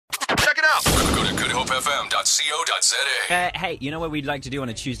it out. Go to goodhopefm.co.za. Hey, you know what we'd like to do on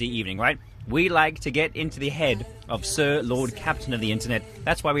a Tuesday evening, right? We like to get into the head of Sir Lord Captain of the Internet.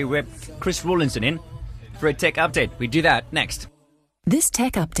 That's why we whipped Chris Rawlinson in for a tech update. We do that next. This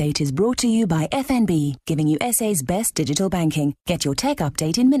tech update is brought to you by FNB, giving you SA's best digital banking. Get your tech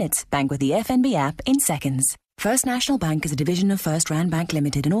update in minutes. Bank with the FNB app in seconds. First National Bank is a division of First Rand Bank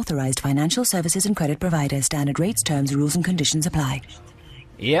Limited, an authorised financial services and credit provider. Standard rates, terms, rules and conditions apply.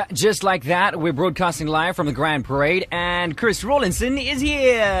 Yeah, just like that, we're broadcasting live from the Grand Parade, and Chris Rawlinson is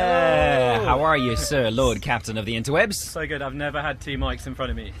here! Hello. How are you, Sir Lord Captain of the Interwebs? So good, I've never had two mics in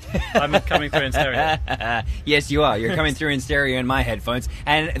front of me. I'm coming through in stereo. Yes, you are. You're coming through in stereo in my headphones,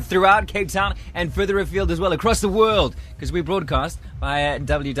 and throughout Cape Town, and further afield as well, across the world, because we broadcast via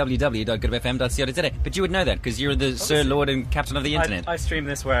www.goodfm.co.za. But you would know that, because you're the Sir Lord and Captain of the Internet. I stream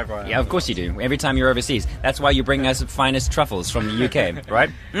this wherever I am. Yeah, of course you do. Every time you're overseas. That's why you bring us finest truffles from the UK,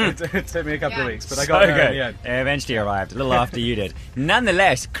 right? It took me a couple of weeks, but I got there in the end. Eventually arrived, a little after you did.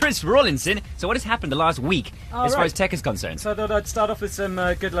 Nonetheless, Chris Rawlinson, so what has happened the last week as far as tech is concerned? So I thought I'd start off with some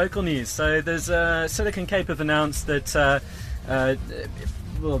good local news. So there's Silicon Cape have announced that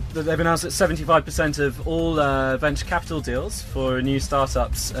they've announced that 75% of all venture capital deals for new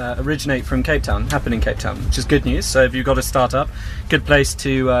startups originate from Cape Town, happen in Cape Town, which is good news. So if you've got a startup, good place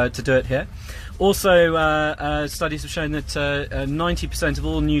to do it here. Also, studies have shown that 90% of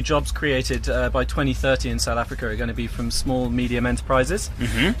all new jobs created by 2030 in South Africa are going to be from small, medium enterprises.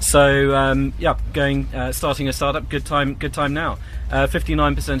 Mm-hmm. So, starting a startup, good time now.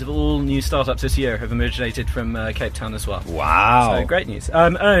 59% of all new startups this year have originated from Cape Town as well. Wow! So great news.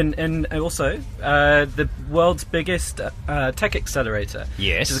 And also, the world's biggest tech accelerator,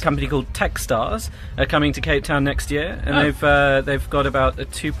 yes, which is a company called Techstars, are coming to Cape Town next year, and they've got about a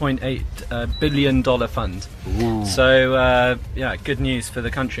 $2.8 billion fund. Ooh. So good news for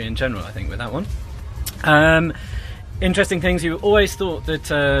the country in general, I think, with that one. Interesting things. You always thought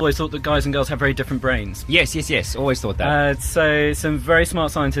that guys and girls have very different brains. Yes. Always thought that. So some very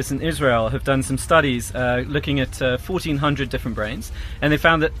smart scientists in Israel have done some studies looking at 1,400 different brains, and they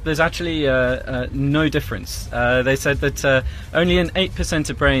found that there's actually no difference. They said that only in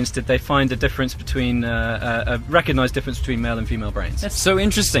 8% of brains did they find a difference between a recognised difference between male and female brains. That's so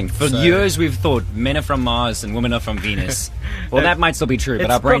interesting. For years we've thought men are from Mars and women are from Venus. Well, that might still be true,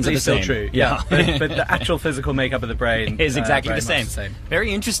 but our brains are the same. It's still true, yeah. but the actual physical makeup of the brain is exactly the same.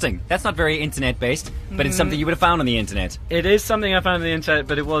 Very interesting. That's not very internet-based, but it's something you would have found on the internet. It is something I found on the internet,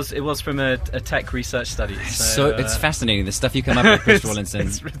 but it was from a tech research study. So it's fascinating, the stuff you come up with, Chris Rawlinson.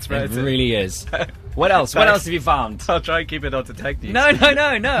 It's it really is. What else? What else have you found? I'll try and keep it on to tech news. No.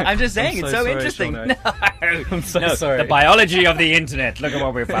 I'm just saying, it's so sorry, interesting. Sean, No. I'm so sorry. The biology of the internet. Look at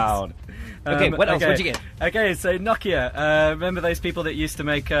what we found. Okay, what else? What'd you get? Okay, so Nokia. Remember those people that used to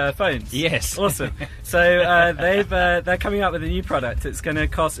make phones? Yes. Awesome. So they're coming out with a new product. It's going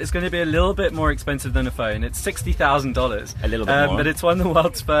to be a little bit more expensive than a phone. It's $60,000. A little bit more. But it's one of the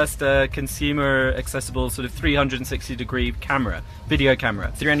world's first consumer accessible sort of 360-degree camera, video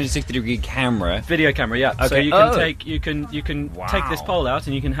camera. 360-degree camera. Video camera, yeah. Okay. So you can take this pole out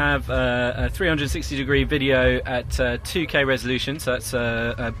and you can have a 360-degree video at 2K resolution. So that's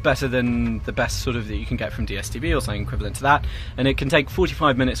better than the best sort of that you can get from DSTV or something equivalent to that, and it can take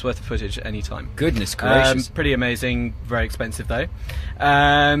 45 minutes worth of footage at any time. Goodness gracious. Pretty amazing, very expensive though.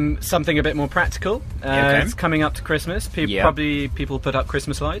 Something a bit more practical. It's coming up to Christmas. People put up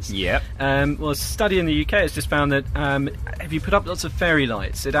Christmas lights. Yep. Well, a study in the UK has just found that if you put up lots of fairy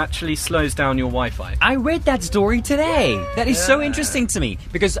lights, it actually slows down your Wi-Fi. I read that story today. That is so interesting to me,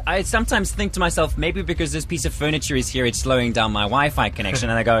 because I sometimes think to myself, maybe because this piece of furniture is here, it's slowing down my Wi-Fi connection,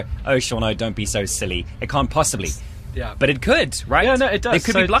 and I go, oh, sure, no, don't be so silly. It can't possibly. Yeah, but it could, right? Yeah, no, it does. There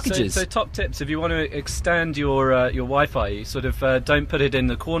could be blockages. So top tips: if you want to extend your Wi-Fi, sort of don't put it in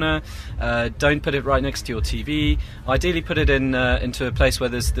the corner. Don't put it right next to your TV. Ideally, put it into a place where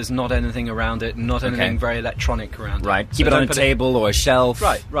there's not anything around it, not anything very electronic around it. Right. Keep it on a table or a shelf.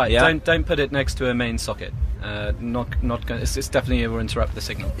 Right. Yeah. Don't put it next to a main socket. It's definitely will interrupt the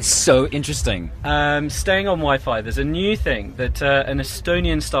signal. It's so interesting. Staying on Wi-Fi, there's a new thing that an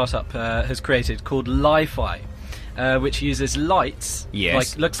Estonian startup has created called Li-Fi. Which uses lights,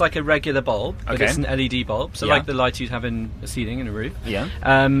 looks like a regular bulb, but it's an LED bulb, so like the light you'd have in a ceiling in a roof. Yeah.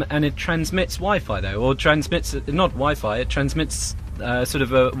 And it transmits Wi-Fi though, or transmits not Wi-Fi, it transmits sort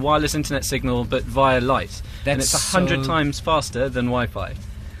of a wireless internet signal, but via light. And it's 100 times faster than Wi-Fi.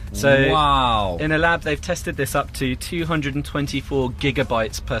 So wow. In a lab, they've tested this up to 224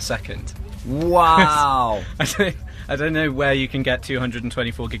 gigabytes per second. Wow. I don't know where you can get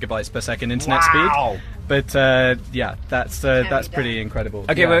 224 gigabytes per second internet speed, But yeah, that's pretty incredible.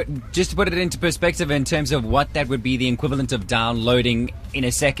 Okay, yeah. well, just to put it into perspective in terms of what that would be the equivalent of downloading in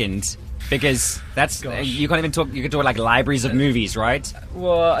a second, because that's you can't even talk. You can talk like libraries of movies, right?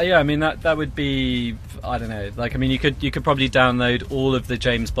 Well, yeah, I mean that would be, I don't know. Like, I mean, you could probably download all of the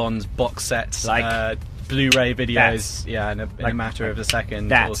James Bond box sets, like Blu-ray videos, in a matter of a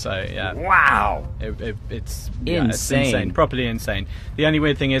second or so. Yeah. Wow. It's insane, properly insane. The only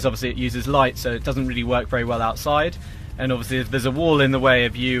weird thing is, obviously, it uses light, so it doesn't really work very well outside. And obviously, if there's a wall in the way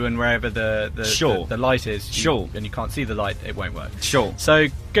of you and wherever the light is, and you can't see the light, it won't work. Sure. So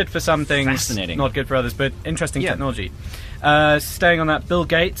good for some things, fascinating. Not good for others, but interesting technology. Staying on that, Bill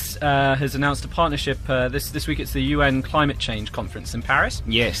Gates has announced a partnership. This week it's the UN Climate Change Conference in Paris.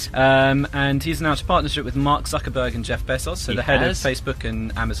 Yes. And he's announced a partnership with Mark Zuckerberg and Jeff Bezos, so the head of Facebook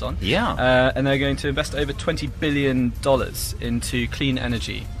and Amazon. Yeah. And they're going to invest over $20 billion into clean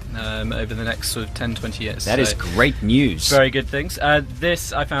energy over the next sort of 10-20 years. That is great news. Very good things.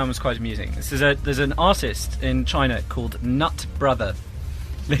 This I found was quite amusing. There's an artist in China called Nut Brother.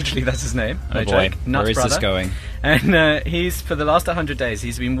 Literally, that's his name. Oh boy, Nut where is Brother. this going? And he's, for the last 100 days,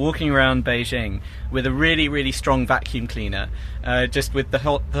 he's been walking around Beijing with a really, really strong vacuum cleaner, just with the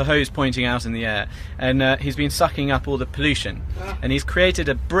hose pointing out in the air. And he's been sucking up all the pollution. And he's created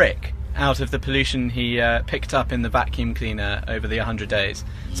a brick out of the pollution he picked up in the vacuum cleaner over the 100 days.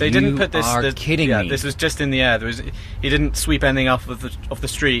 So he didn't put this... You are kidding me. This was just in the air. He didn't sweep anything off of the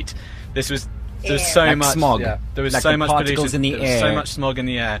street. This was... There was so like much smog. Yeah, there was like so much particles pollution in the there air. was so much smog in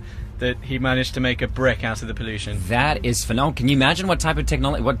the air that he managed to make a brick out of the pollution. That is phenomenal. Can you imagine what type of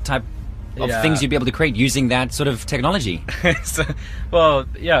technology, what type of things you'd be able to create using that sort of technology? Well,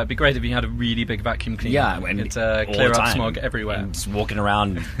 yeah, it'd be great if you had a really big vacuum cleaner. Yeah, and it's clear up smog everywhere. And just walking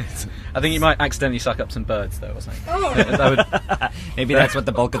around. I think you might accidentally suck up some birds, though, or something. Maybe that's what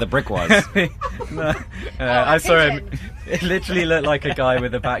the bulk of the brick was. I saw him. It literally looked like a guy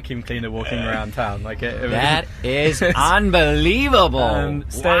with a vacuum cleaner walking around town. Like that is unbelievable.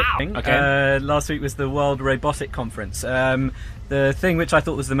 Wow. Okay. Last week was the World Robotic Conference. The thing which I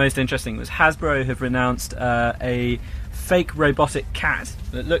thought was the most interesting was Hasbro have announced a fake robotic cat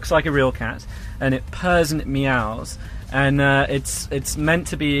that looks like a real cat, and it purrs and it meows, and it's meant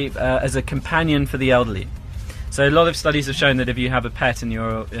to be as a companion for the elderly. So a lot of studies have shown that if you have a pet and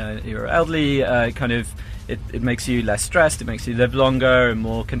you're elderly, it makes you less stressed, it makes you live longer and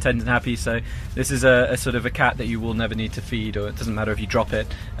more content and happy. So this is a sort of a cat that you will never need to feed, or it doesn't matter if you drop it.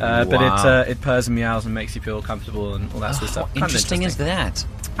 But it purrs and meows and makes you feel comfortable and all that sort of stuff. Interesting is that?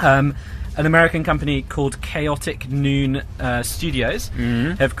 An American company called Chaotic Noon Studios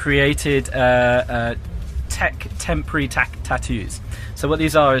have created temporary tattoos. So what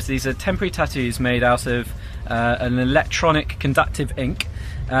these are temporary tattoos made out of an electronic conductive ink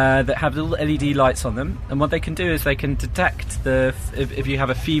that have little LED lights on them, and what they can do is they can detect if you have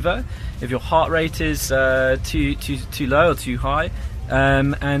a fever, if your heart rate is too low or too high,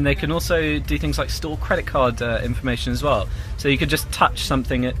 and they can also do things like store credit card information as well. So you could just touch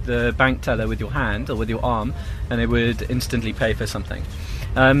something at the bank teller with your hand or with your arm, and it would instantly pay for something.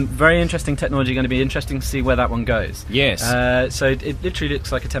 Very interesting technology. Going to be interesting to see where that one goes. Yes. So it literally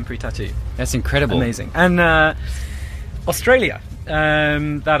looks like a temporary tattoo. That's incredible. Amazing. And Australia.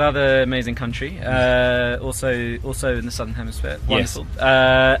 That other amazing country, also in the Southern Hemisphere. Wonderful.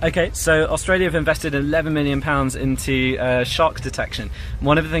 Yes. Okay, so Australia have invested £11 million into shark detection.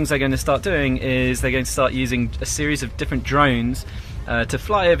 One of the things they're going to start doing is they're going to start using a series of different drones to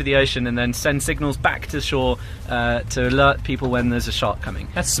fly over the ocean and then send signals back to shore to alert people when there's a shark coming.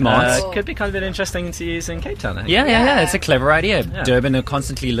 That's smart. Could be kind of interesting to use in Cape Town, I think. Yeah. It's a clever idea. Yeah. Durban are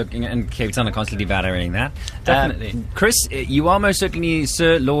constantly looking, and Cape Town are constantly validating that. Definitely. Chris, you are most certainly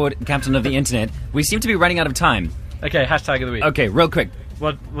Sir Lord Captain of the Internet. We seem to be running out of time. Okay, hashtag of the week. Okay, real quick.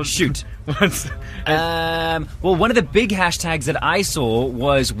 What Shoot. What's well, one of the big hashtags that I saw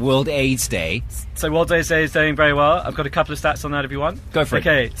was World AIDS Day. So World AIDS Day is doing very well. I've got a couple of stats on that if you want. Go for it.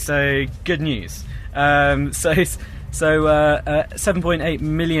 Okay, so good news. So 7.8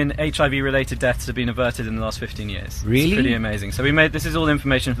 million HIV-related deaths have been averted in the last 15 years. Really? It's pretty amazing. So this is all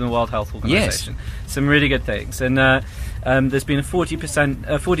information from the World Health Organization. Yes. Some really good things. And there's been a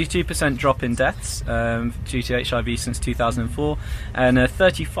 42% drop in deaths due to HIV since 2004, and a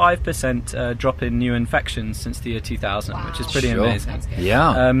 35% drop in new infections since the year 2000, which is pretty amazing.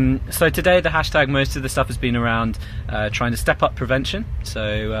 Yeah. So today the hashtag, most of the stuff has been around trying to step up prevention,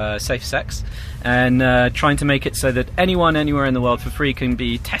 so safe sex, and trying to make it so that anyone anywhere in the world for free can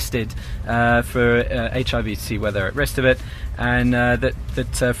be tested for HIV to see whether they're at risk of it, and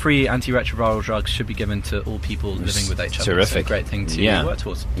that free antiretroviral drugs should be given to all people living with HIV. Terrific. It's a great thing to work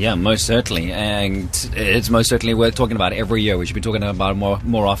towards. Yeah, most certainly. And it's most certainly worth talking about every year. We should be talking about it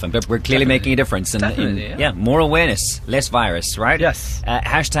more often. But we're clearly making a difference. More awareness, less virus, right? Yes.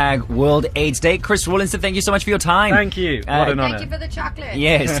 Hashtag World AIDS Day. Chris Rawlinson, thank you so much for your time. Thank you. What an honour. Thank you for the chocolate.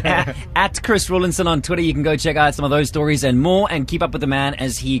 Yes. At Chris Rawlinson on Twitter, you can go check out some of those stories and more, and keep up with the man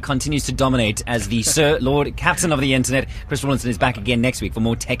as he continues to dominate as the Sir Lord Captain of the Internet. Chris Rawlinson is back again next week for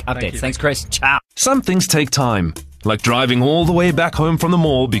more tech updates. Thanks, Chris. Ciao. Some things take time, like driving all the way back home from the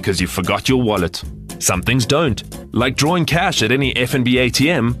mall because you forgot your wallet. Some things don't, like drawing cash at any FNB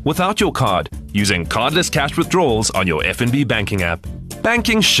ATM without your card, using cardless cash withdrawals on your FNB banking app.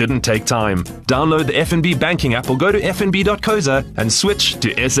 Banking shouldn't take time. Download the FNB banking app or go to fnb.coza and switch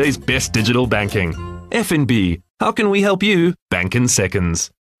to SA's best digital banking. FNB, how can we help you bank in seconds?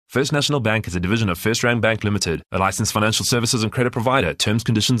 First National Bank is a division of First Rand Bank Limited, a licensed financial services and credit provider. Terms,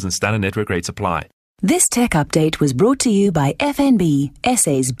 conditions and standard network rates apply. This tech update was brought to you by FNB,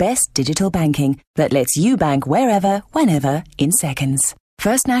 SA's best digital banking that lets you bank wherever, whenever, in seconds.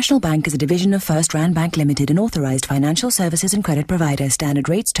 First National Bank is a division of First Rand Bank Limited, an authorized financial services and credit provider. Standard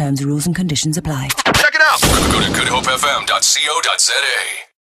rates, terms, rules and conditions apply. Check it out. Go to goodhopefm.co.za.